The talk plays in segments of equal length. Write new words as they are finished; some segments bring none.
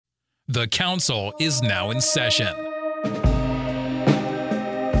The council is now in session.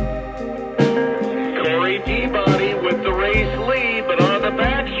 Corey Peabody with the race lead, but on the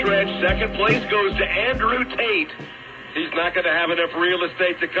backstretch, second place goes to Andrew Tate. He's not going to have enough real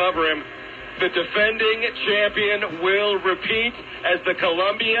estate to cover him. The defending champion will repeat as the Apollo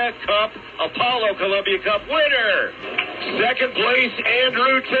Columbia Cup winner. Second place,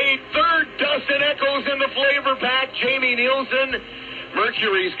 Andrew Tate. Third, Dustin Eccles in the flavor pack. Jamie Nielsen.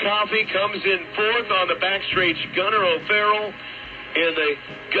 Mercury's Coffee comes in fourth on the backstretch. Gunnar O'Farrell in the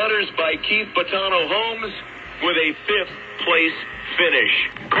gutters by Keith Botano Holmes with a fifth place finish.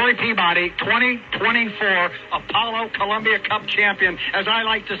 Corey Peabody, 2024 Apollo Columbia Cup champion. As I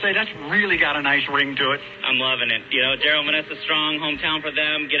like to say, that's really got a nice ring to it. I'm loving it. You know, Daryl Vanessa strong, hometown for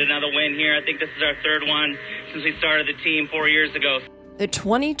them. Get another win here. I think this is our third one since we started the team 4 years ago. The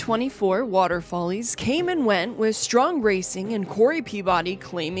 2024 Water Follies came and went with strong racing and Corey Peabody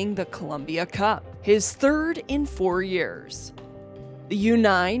claiming the Columbia Cup, his third in 4 years. The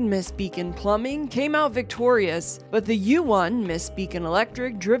U9 Miss Beacon Plumbing came out victorious, but the U1 Miss Beacon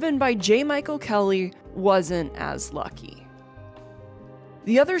Electric, driven by J. Michael Kelly, wasn't as lucky.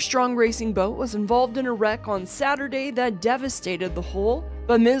 The other strong racing boat was involved in a wreck on Saturday that devastated the hull,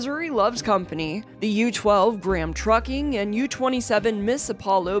 but misery loves company. The U12 Graham Trucking and U27 Miss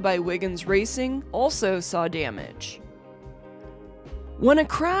Apollo by Wiggins Racing also saw damage. When a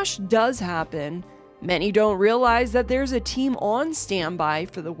crash does happen, many don't realize that there's a team on standby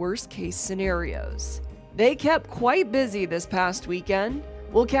for the worst-case scenarios. They kept quite busy this past weekend.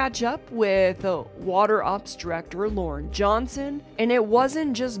 We'll catch up with Water Ops Director Lorren Johnson, and it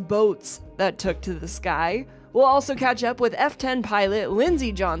wasn't just boats that took to the sky. We'll also catch up with F10 pilot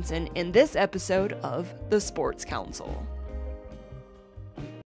Lindsey Johnson in this episode of The Sports Council.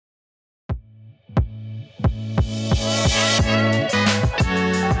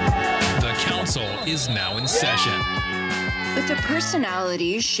 The council is now in session. With a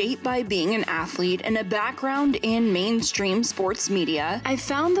personality shaped by being an athlete and a background in mainstream sports media, I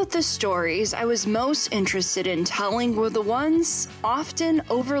found that the stories I was most interested in telling were the ones often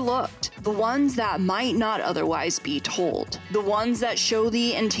overlooked, the ones that might not otherwise be told, the ones that show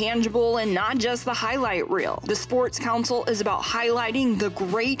the intangible and not just the highlight reel. The Sports Council is about highlighting the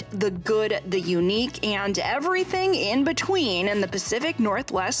great, the good, the unique, and everything in between in the Pacific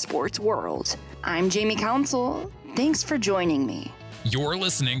Northwest sports world. I'm Jamie Council. Thanks for joining me. You're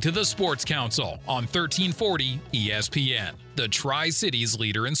listening to the Sports Council on 1340 ESPN, the Tri-City's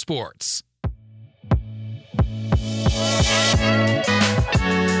leader in sports.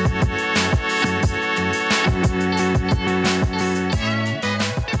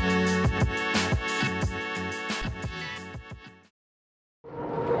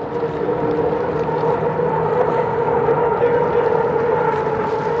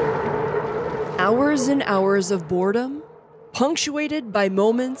 Hours and hours of boredom, punctuated by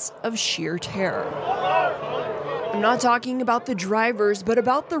moments of sheer terror. I'm not talking about the drivers, but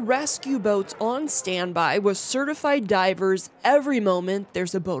about the rescue boats on standby with certified divers every moment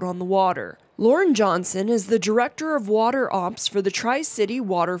there's a boat on the water. Lorren Johnson is the Director of Water Ops for the Tri-City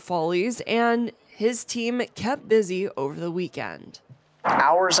Water Follies, and his team kept busy over the weekend.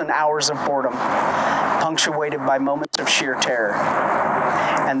 Hours and hours of boredom, punctuated by moments of sheer terror.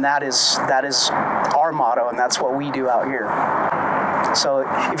 And that is our motto, and that's what we do out here. So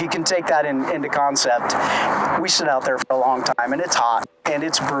if you can take that into concept, we sit out there for a long time, and it's hot, and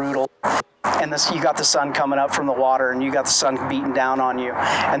it's brutal. And you got the sun coming up from the water, and you got the sun beating down on you,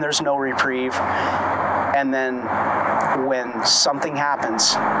 and there's no reprieve. And then when something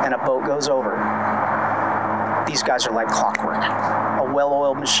happens and a boat goes over, these guys are like clockwork, a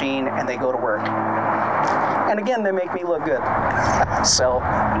well-oiled machine, and they go to work. And again, they make me look good. So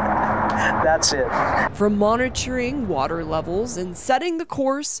that's it. From monitoring water levels and setting the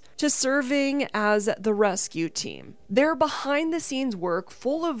course to serving as the rescue team, their behind-the-scenes work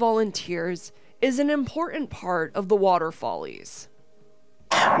full of volunteers is an important part of the Water Follies.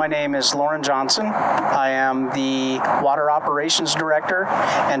 My name is Lorren Johnson. I am the Water Operations Director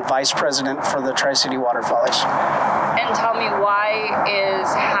and Vice President for the Tri-City Water Follies. And tell me, why is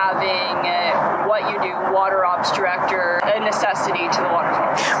having what you do, Water Ops Director, a necessity to the Water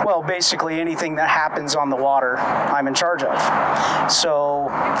Follies? Well, basically anything that happens on the water, I'm in charge of. So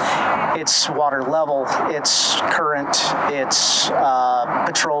it's water level, it's current, it's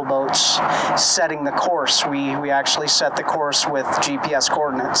patrol boats, setting the course. We actually set the course with GPS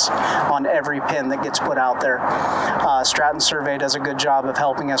coordinates on every pin that gets put out there. Stratton Survey does a good job of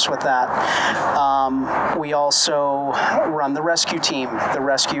helping us with that. We also run the rescue team. The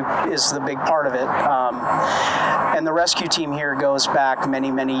rescue is the big part of it. And the rescue team here goes back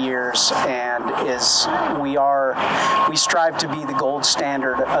many, many years, and we strive to be the gold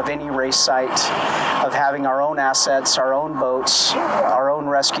standard of any race site, of having our own assets, our own boats, our own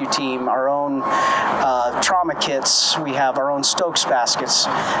rescue team, our own trauma kits. We have our own Stokes baskets.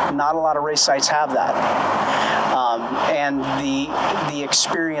 Not a lot of race sites have that. And the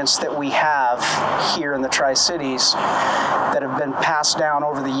experience that we have here in the Tri-Cities that have been passed down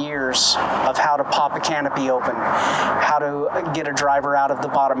over the years of how to pop a canopy open, how to get a driver out of the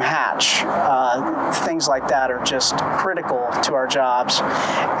bottom hatch, things like that are just critical to our jobs,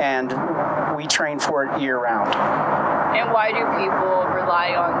 and we train for it year-round. And why do people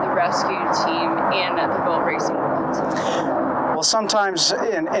rely on the rescue team in the boat racing world? Well, sometimes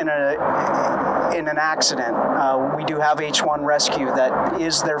in an accident, we do have H1 rescue that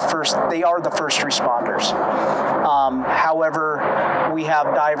is they are the first responders. However, we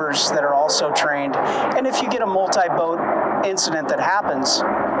have divers that are also trained, and if you get a multi-boat incident that happens,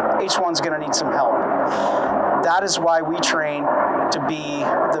 H1's going to need some help. That is why we train to be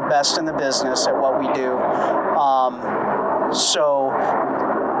the best in the business at what we do. So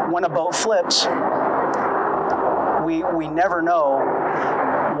when a boat flips, we never know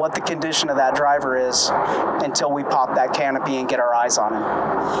what the condition of that driver is until we pop that canopy and get our eyes on him.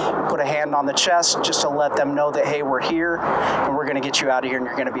 Put a hand on the chest just to let them know that, hey, we're here and we're going to get you out of here and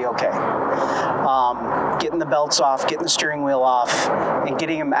you're going to be okay. Getting the belts off, getting the steering wheel off, and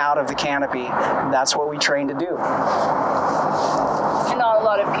getting him out of the canopy, that's what we train to do. And not a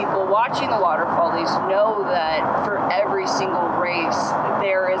lot of people watching the Water Follies know that for every single race,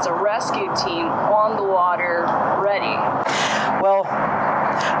 there is a rescue team on the water ready. Well,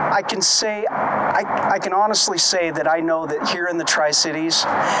 I can honestly say that I know that here in the Tri-Cities,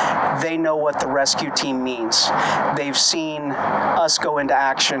 they know what the rescue team means. They've seen us go into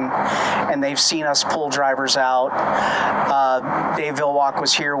action, and they've seen us pull drivers out. Dave Vilwalk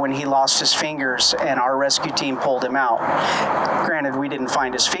was here when he lost his fingers, and our rescue team pulled him out. Granted, we didn't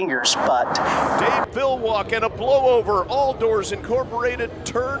find his fingers, but... Dave Vilwalk and a blowover, All Doors Incorporated,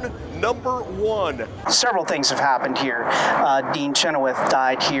 turn number 1. Several things have happened here. Dean Chenoweth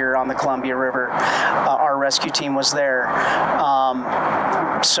died here on the Columbia River. Our rescue team was there.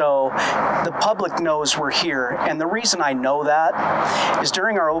 So the public knows we're here. And the reason I know that is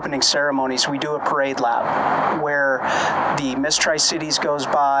during our opening ceremonies, we do a parade lap where the Miss Tri-Cities goes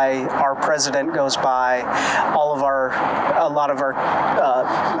by, our president goes by, a lot of our,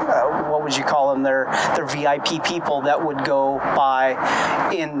 what would you call them, their VIP people that would go by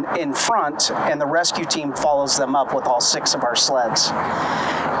in front, and the rescue team follows them up with all 6 of our sleds.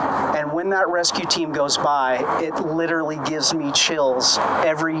 And when that rescue team goes by, it literally gives me chills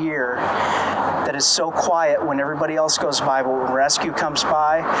every year. That is so quiet when everybody else goes by, but when rescue comes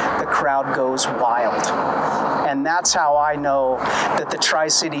by, the crowd goes wild. And that's how I know that the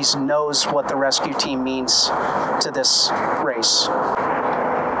Tri-Cities knows what the rescue team means to this race.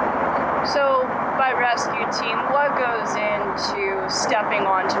 So, by rescue team, what goes into stepping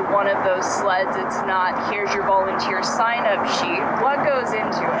onto one of those sleds? It's not, here's your volunteer sign-up sheet. What goes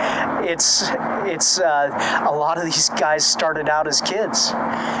into it? It's a lot of these guys started out as kids.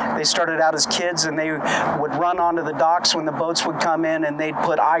 They started out as kids, and they would run onto the docks when the boats would come in, and they'd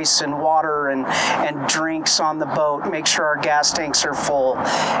put ice and water and drinks on the boat, make sure our gas tanks are full.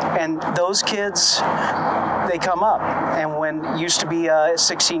 And those kids, they come up. And when used to be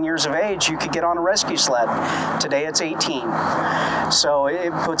 16 years of age, you could get on a rescue sled. Today it's 18. So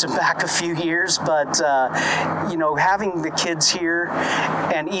it puts it back a few years, but you know, having the kids here,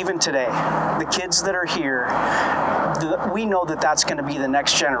 and even today, the kids that are here, we know that that's going to be the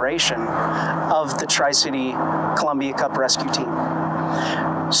next generation of the Tri-City Columbia Cup rescue team.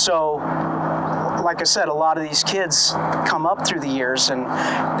 So, like I said, a lot of these kids come up through the years and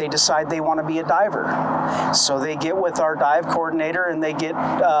they decide they want to be a diver. So they get with our dive coordinator and they get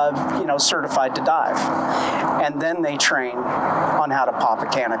certified to dive. And then they train on how to pop a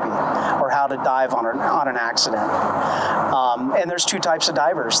canopy or how to dive on an accident. And there's 2 types of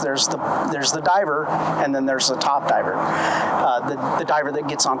divers. There's the diver, and then there's the top diver. The diver that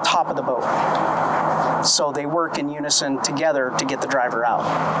gets on top of the boat. So they work in unison together to get the driver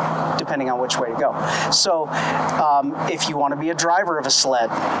out, depending on which way to go. So if you want to be a driver of a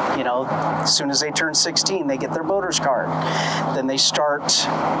sled, you know, as soon as they turn 16, they get their boater's card. Then they start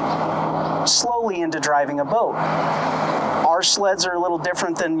slowly into driving a boat. Our sleds are a little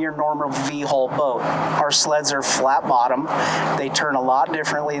different than your normal V-hull boat. Our sleds are flat bottom. They turn a lot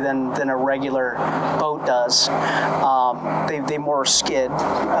differently than a regular boat does. They more skid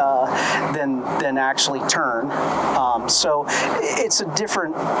than actually turn. So it's a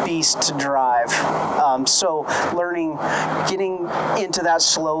different beast to drive. So getting into that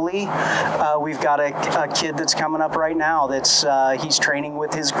slowly. We've got a kid that's coming up right now that's he's training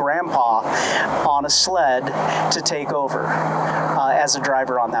with his grandpa on a sled to take over as a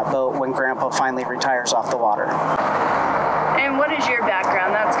driver on that boat when grandpa finally retires off the water. And what is your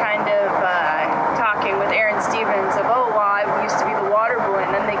background? That's kind of talking with Aaron Stevens of, oh, well, I used to be the water boy,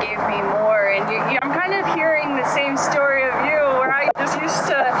 and then they gave me more. And I'm kind of hearing the same story of you, where I just used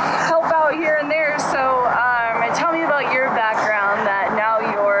to help out here and there. So tell me about your background, that now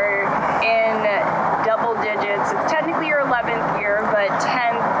you're in double digits. It's technically your 11th year, but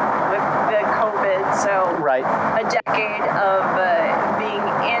 10th with the COVID. So right. A decade of being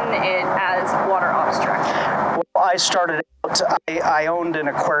in it as water ops director. Well, I started out, I owned an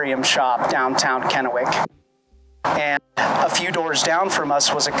aquarium shop downtown Kennewick. And a few doors down from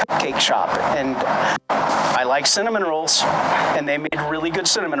us was a cupcake shop. And I like cinnamon rolls, and they made really good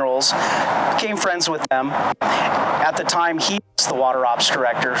cinnamon rolls. Became friends with them. At the time, he was the water ops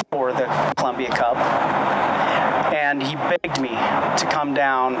director for the Columbia Cup. And he begged me to come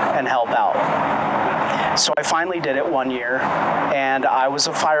down and help out. So I finally did it one year, and I was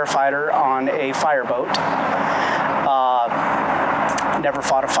a firefighter on a fireboat. Never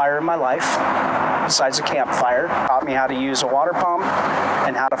fought a fire in my life, besides a campfire. Taught me how to use a water pump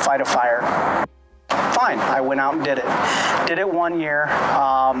and how to fight a fire. Fine, I went out and did it. Did it one year.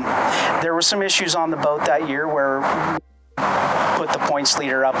 There were some issues on the boat that year where we put the points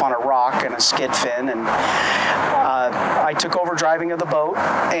leader up on a rock and a skid fin, and I took over driving of the boat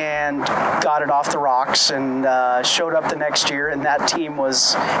and got it off the rocks, and showed up the next year, and that team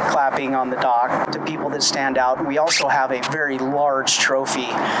was clapping on the dock to people that stand out. And we also have a very large trophy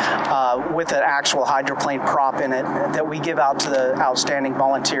with an actual hydroplane prop in it that we give out to the Outstanding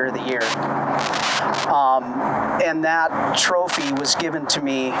Volunteer of the Year. And that trophy was given to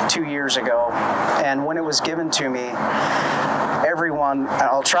me 2 years ago. And when it was given to me, everyone,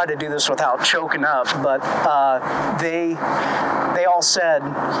 I'll try to do this without choking up, but they all said,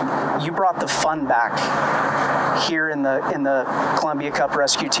 you brought the fun back here in the Columbia Cup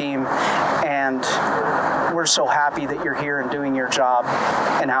rescue team, and we're so happy that you're here and doing your job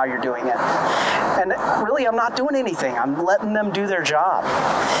and how you're doing it. And really, I'm not doing anything. I'm letting them do their job,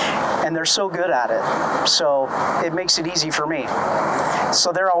 and they're so good at it. So it makes it easy for me.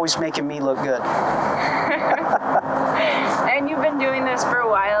 So they're always making me look good. And you've been doing this for a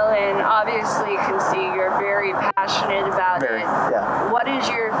while, and obviously you can see you're very passionate about it. Yeah. What is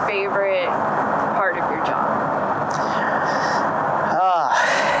your favorite part of your job?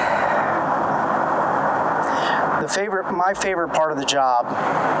 My favorite part of the job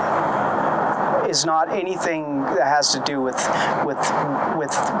is not anything that has to do with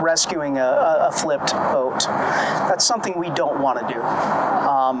rescuing a flipped boat. That's something we don't want to do.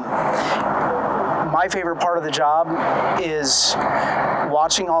 My favorite part of the job is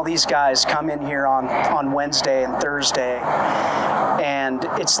watching all these guys come in here on Wednesday and Thursday, and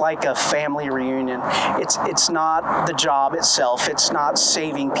it's like a family reunion. It's not the job itself. It's not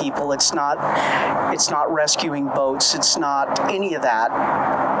saving people. It's not rescuing boats. It's not any of that.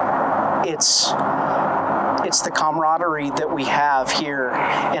 It's the camaraderie that we have here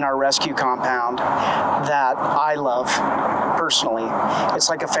in our rescue compound that I love personally. It's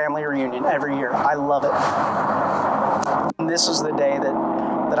like a family reunion every year. I love it. And this is the day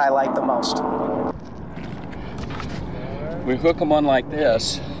that I like the most. We hook them on like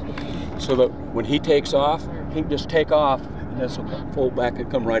this so that when he takes off, he can just take off and this will fold back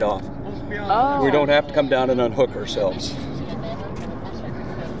and come right off. Oh. We don't have to come down and unhook ourselves.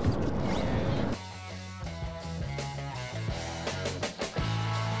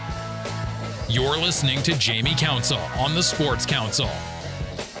 You're listening to Jamie Council on the Sports Council.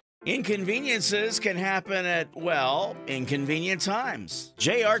 Inconveniences can happen at, well, inconvenient times.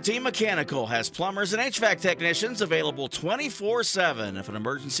 JRT Mechanical has plumbers and HVAC technicians available 24/7 if an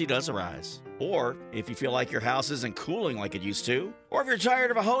emergency does arise. Or if you feel like your house isn't cooling like it used to, or if you're tired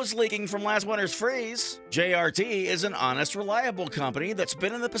of a hose leaking from last winter's freeze, JRT is an honest, reliable company that's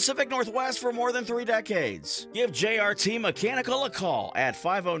been in the Pacific Northwest for more than 3 decades. Give JRT Mechanical a call at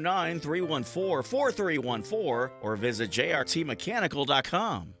 509-314-4314 or visit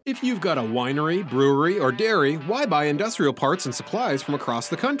jrtmechanical.com. If you've got a winery, brewery, or dairy, why buy industrial parts and supplies from across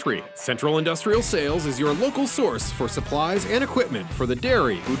the country? Central Industrial Sales is your local source for supplies and equipment for the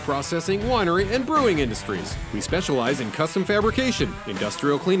dairy, food processing, winery, and brewing industries. We specialize in custom fabrication,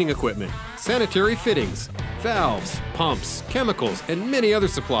 industrial cleaning equipment, sanitary fittings, valves, pumps, chemicals, and many other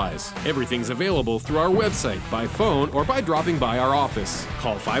supplies. Everything's available through our website, by phone, or by dropping by our office.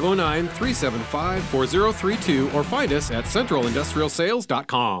 Call 509-375-4032 or find us at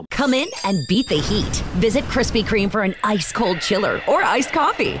centralindustrialsales.com. Come in and beat the heat. Visit Krispy Kreme for an ice-cold chiller or iced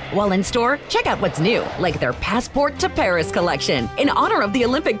coffee. While in store, check out what's new, like their Passport to Paris collection in honor of the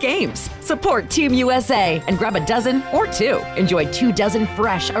Olympic Games. Support Team USA and grab a dozen or two. Enjoy 2 dozen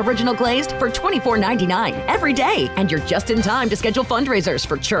fresh original glazed for $24.99 every day. And you're just in time to schedule fundraisers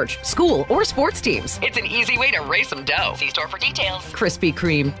for church, school, or sports teams. It's an easy way to raise some dough. See store for details. Krispy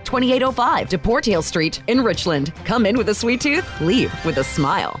Kreme, 2805 DePortale Street in Richland. Come in with a sweet tooth, leave with a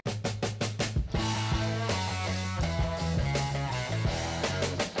smile.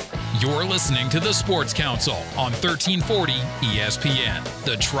 You're listening to the Sports Council on 1340 ESPN,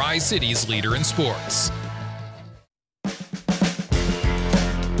 the Tri-Cities leader in sports.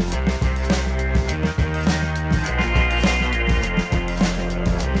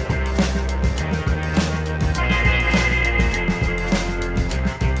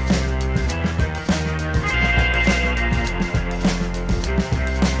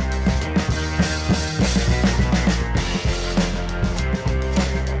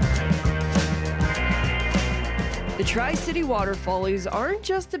 The Tri-City Water Follies aren't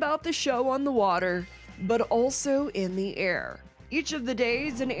just about the show on the water, but also in the air. Each of the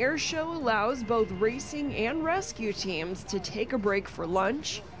days, an air show allows both racing and rescue teams to take a break for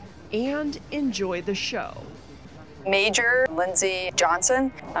lunch and enjoy the show. Major Lindsey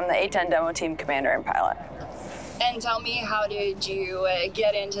Johnson. I'm the A-10 demo team commander and pilot. And tell me, how did you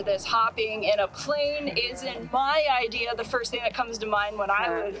get into this? Hopping in a plane isn't my idea. The first thing that comes to mind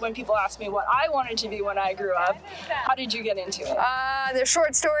when people ask me what I wanted to be when I grew up. How did you get into it? There's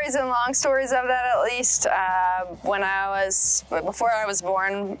short stories and long stories of that, at least. Before I was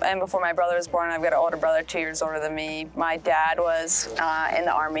born and before my brother was born, I've got an older brother, 2 years older than me. My dad was in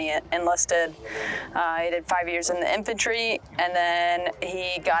the Army, enlisted. He did 5 years in the infantry, and then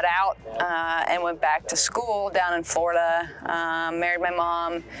he got out and went back to school down in Florida, married my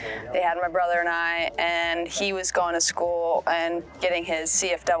mom. They had my brother and I, and he was going to school and getting his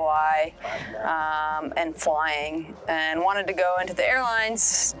CFII and flying, and wanted to go into the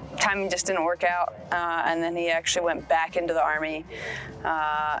airlines. Timing just didn't work out, and then he actually went back into the Army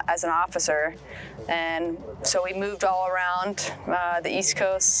as an officer. And so we moved all around the East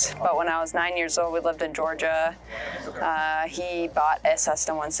Coast, but when I was 9 years old, we lived in Georgia. He bought a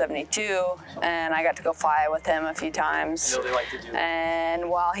Cessna 172, and I got to go fly with him a few times. And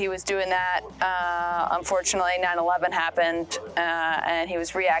while he was doing that, unfortunately 9/11 happened, and he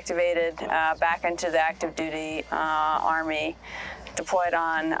was reactivated back into the active duty Army. Deployed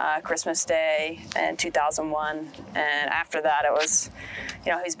on Christmas Day in 2001, and after that it was,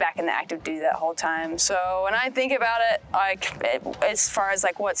 he's back in the active duty that whole time. So when I think about it, as far as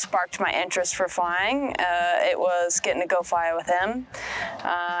what sparked my interest for flying, it was getting to go fly with him.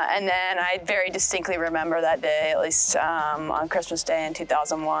 And then I very distinctly remember that day, at least on Christmas Day in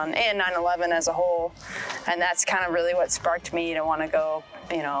 2001, and 9/11 as a whole. And that's kind of really what sparked me to want to go,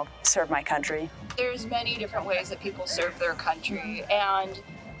 serve my country. There's many different ways that people serve their country, and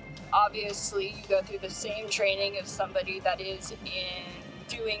obviously you go through the same training as somebody that is in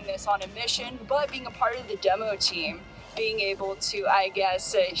doing this on a mission, but being a part of the demo team, being able to,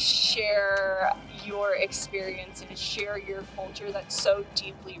 share your experience and share your culture that's so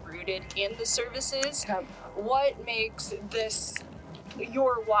deeply rooted in the services. What makes this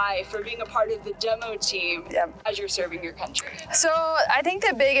your why for being a part of the demo team as you're serving your country? So I think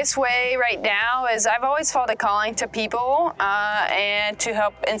the biggest way right now is I've always felt a calling to people and to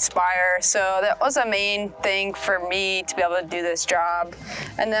help inspire. So that was a main thing for me to be able to do this job.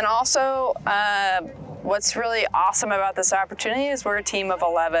 And then also what's really awesome about this opportunity is we're a team of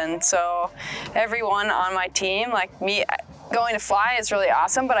 11. So everyone on my team, like me, going to fly is really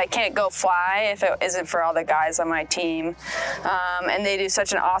awesome, but I can't go fly if it isn't for all the guys on my team. And they do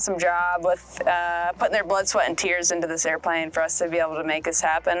such an awesome job with putting their blood, sweat, and tears into this airplane for us to be able to make this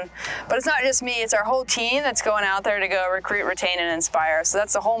happen. But it's not just me, it's our whole team that's going out there to go recruit, retain, and inspire. So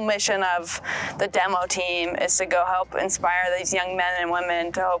that's the whole mission of the demo team, is to go help inspire these young men and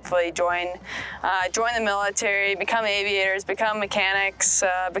women to hopefully join the military, become aviators, become mechanics,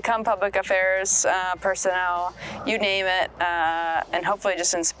 become public affairs personnel, you name it. And hopefully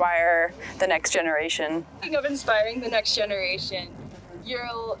just inspire the next generation. Speaking of inspiring the next generation,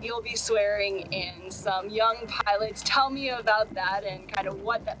 you'll be swearing in some young pilots. Tell me about that and kind of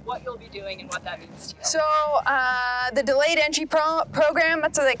what you'll be doing and what that means to you. So the delayed entry program,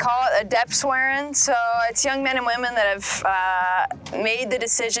 that's what they call it, adept swearing. So it's young men and women that have made the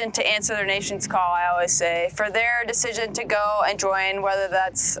decision to answer their nation's call, I always say, for their decision to go and join, whether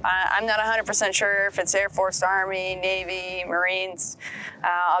that's, I'm not 100% sure if it's Air Force, Army, Navy, Marines.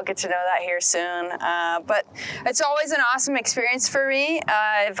 I'll get to know that here soon. But it's always an awesome experience for me.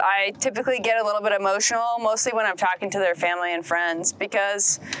 I typically get a little bit emotional, mostly when I'm talking to their family and friends,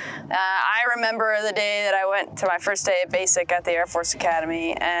 because I remember the day that I went to my first day at basic at the Air Force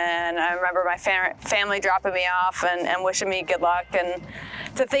Academy, and I remember my family dropping me off and wishing me good luck. And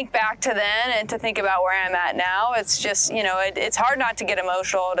to think back to then and to think about where I'm at now, it's just, you know, it's hard not to get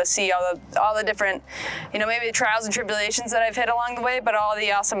emotional to see all the different, you know, maybe the trials and tribulations that I've hit along the way, but all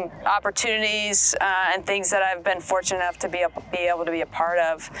the awesome opportunities and things that I've been fortunate enough to be able to be a part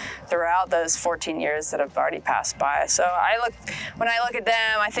of throughout those 14 years that have already passed by. So when I look at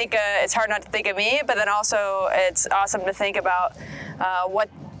them, I think it's hard not to think of me, but then also it's awesome to think about what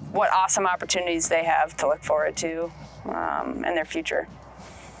awesome opportunities they have to look forward to in their future.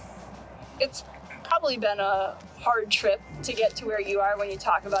 It's probably been a hard trip to get to where you are. When you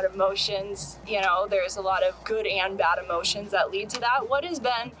talk about emotions, you know, there's a lot of good and bad emotions that lead to that. What has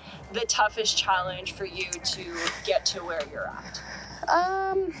been the toughest challenge for you to get to where you're at?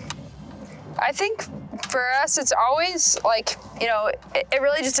 I think for us, it's always like, you know, it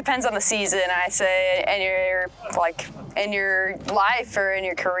really just depends on the season, I say, and in your life or in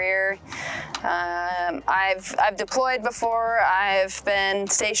your career. I've deployed before. I've been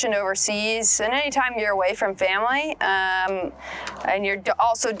stationed overseas, and anytime you're away from family, and you're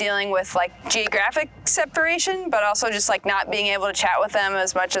also dealing with like geographic separation, but also just like not being able to chat with them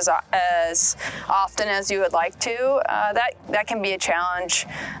as much as often as you would like to, that can be a challenge.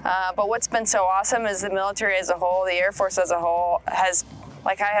 But what's been so awesome is the military as a whole, the Air Force as a whole, has,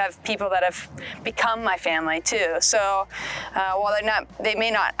 like, I have people that have become my family too. So while they may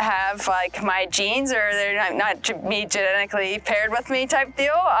not have like my genes, or they're not genetically paired with me type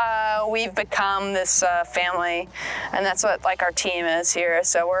deal, we've become this family, and that's what like our team is here.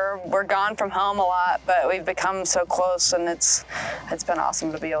 So we're gone from home a lot, but we've become so close, and it's been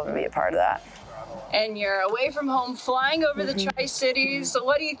awesome to be able to be a part of that. And you're away from home, flying over the Tri-Cities. So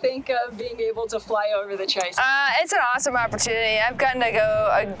what do you think of being able to fly over the Tri-Cities? It's an awesome opportunity. I've gotten to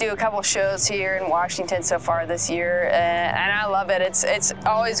go do a couple shows here in Washington so far this year, and I love it. It's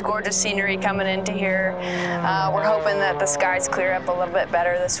always gorgeous scenery coming into here. We're hoping that the skies clear up a little bit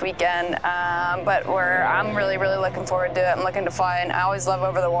better this weekend, but I'm really, really looking forward to it. I'm looking to fly, and I always love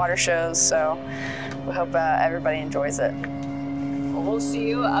over the water shows, so we hope everybody enjoys it. We'll see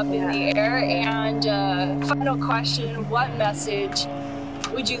you up in the air. And final question, what message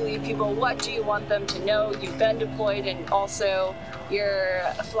would you leave people? What do you want them to know? You've been deployed, and also you're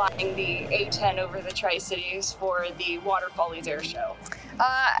flying the A-10 over the Tri-Cities for the Water Follies Air Show.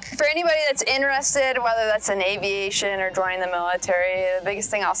 For anybody that's interested, whether that's in aviation or joining the military, the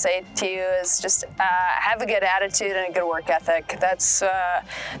biggest thing I'll say to you is just have a good attitude and a good work ethic. That's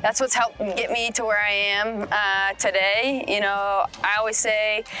what's helped get me to where I am today. You know, I always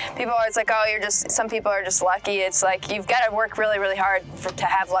say, people are always like, oh, some people are just lucky. It's like, you've got to work really, really hard to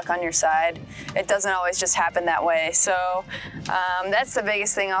have luck on your side. It doesn't always just happen that way. So that's the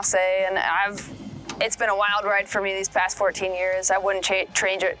biggest thing I'll say. And it's been a wild ride for me these past 14 years. I wouldn't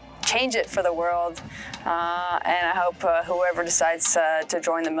change it for the world. And I hope whoever decides to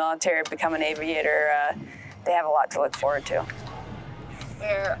join the military or become an aviator, they have a lot to look forward to.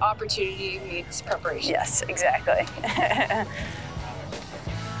 Where opportunity meets preparation. Yes, exactly.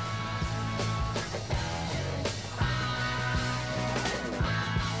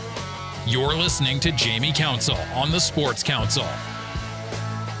 You're listening to Jamie Council on the Sports Council.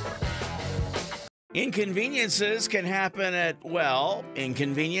 Inconveniences can happen at, well,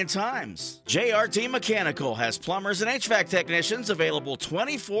 inconvenient times. JRT Mechanical has plumbers and HVAC technicians available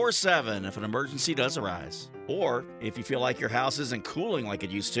 24/7 if an emergency does arise. Or if you feel like your house isn't cooling like it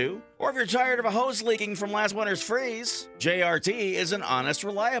used to, or if you're tired of a hose leaking from last winter's freeze, JRT is an honest,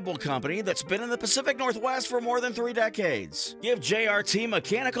 reliable company that's been in the Pacific Northwest for more than 3 decades. Give JRT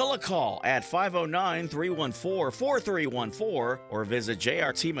Mechanical a call at 509-314-4314 or visit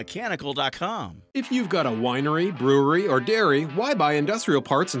jrtmechanical.com. If you've got a winery, brewery, or dairy, why buy industrial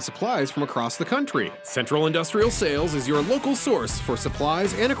parts and supplies from across the country? Central Industrial Sales is your local source for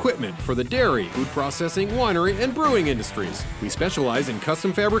supplies and equipment for the dairy, food processing, wine, winery, and brewing industries. We specialize in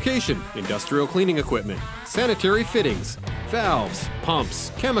custom fabrication, industrial cleaning equipment, sanitary fittings, valves,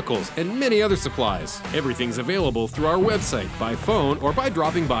 pumps, chemicals, and many other supplies. Everything's available through our website, by phone, or by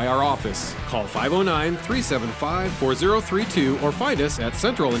dropping by our office. Call 509-375-4032 or find us at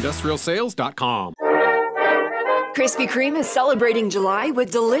centralindustrialsales.com. Krispy Kreme is celebrating July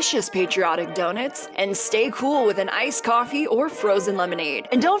with delicious patriotic donuts, and stay cool with an iced coffee or frozen lemonade.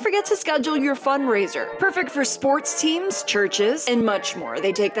 And don't forget to schedule your fundraiser. Perfect for sports teams, churches, and much more.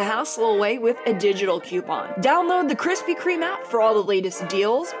 They take the hassle away with a digital coupon. Download the Krispy Kreme app for all the latest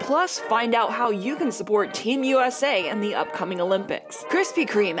deals, plus find out how you can support Team USA in the upcoming Olympics. Krispy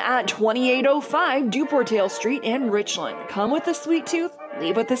Kreme at 2805 Duportail Street in Richland. Come with a sweet tooth,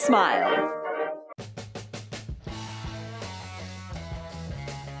 leave with a smile.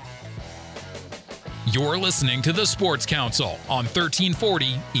 You're listening to the Sports Council on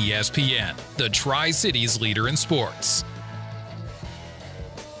 1340 ESPN, the Tri-Cities leader in sports.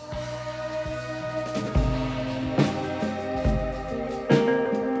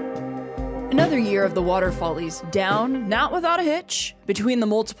 Another year of the Water Follies down, not without a hitch. Between the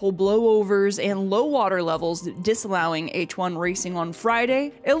multiple blowovers and low water levels disallowing H1 racing on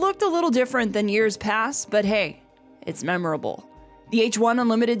Friday, it looked a little different than years past, but hey, it's memorable. The H1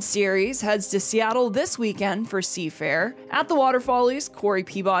 Unlimited Series heads to Seattle this weekend for Seafair. At the Water Follies, Corey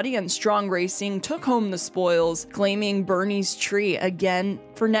Peabody and Strong Racing took home the spoils, claiming Bernie's Tree again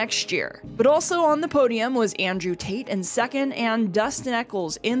for next year. But also on the podium was Andrew Tate in second and Dustin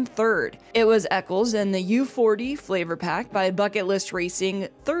Eccles in third. It was Eccles in the U40 Flavor Pack by Bucket List Racing,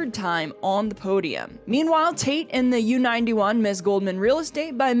 third time on the podium. Meanwhile, Tate in the U91 Miss Goldman Real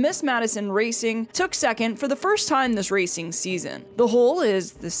Estate by Miss Madison Racing took second for the first time this racing season. The hole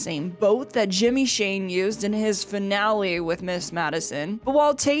is the same boat that Jimmy Shane used in his finale with Miss Madison, but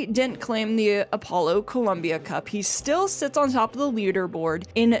while Tate didn't claim the Apollo Columbia Cup, he still sits on top of the leaderboard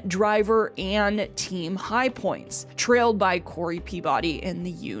in driver and team high points, trailed by Corey Peabody in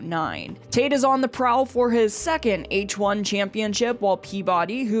the U9. Tate is on the prowl for his second H1 championship, while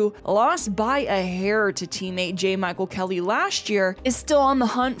Peabody, who lost by a hair to teammate J. Michael Kelly last year, is still on the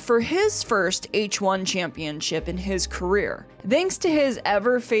hunt for his first H1 championship in his career. Thanks to his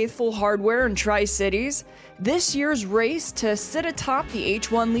ever-faithful hardware in Tri-Cities, this year's race to sit atop the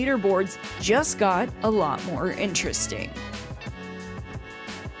H1 leaderboards just got a lot more interesting.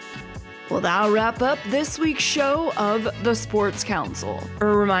 Well, that'll wrap up this week's show of The Sports Council. A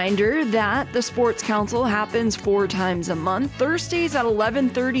reminder that The Sports Council happens 4 times a month, Thursdays at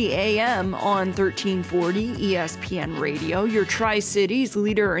 11:30 a.m. on 1340 ESPN Radio, your Tri-Cities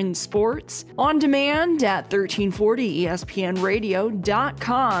leader in sports, on demand at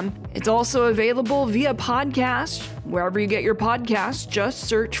 1340ESPNradio.com. It's also available via podcast. Wherever you get your podcasts, just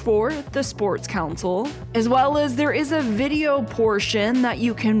search for The Sports Council. As well as there is a video portion that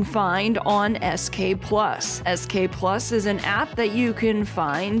you can find on SK Plus. SK Plus is an app that you can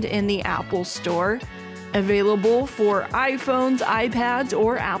find in the Apple Store, available for iPhones, iPads,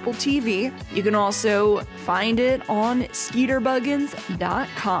 or Apple TV. You can also find it on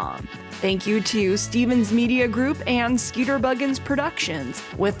skeeterbuggins.com. Thank you to Stevens Media Group and Skeeter Buggins Productions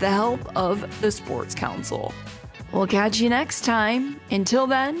with the help of the Sports Council. We'll catch you next time. Until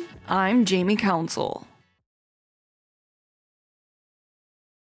then, I'm Jamie Council.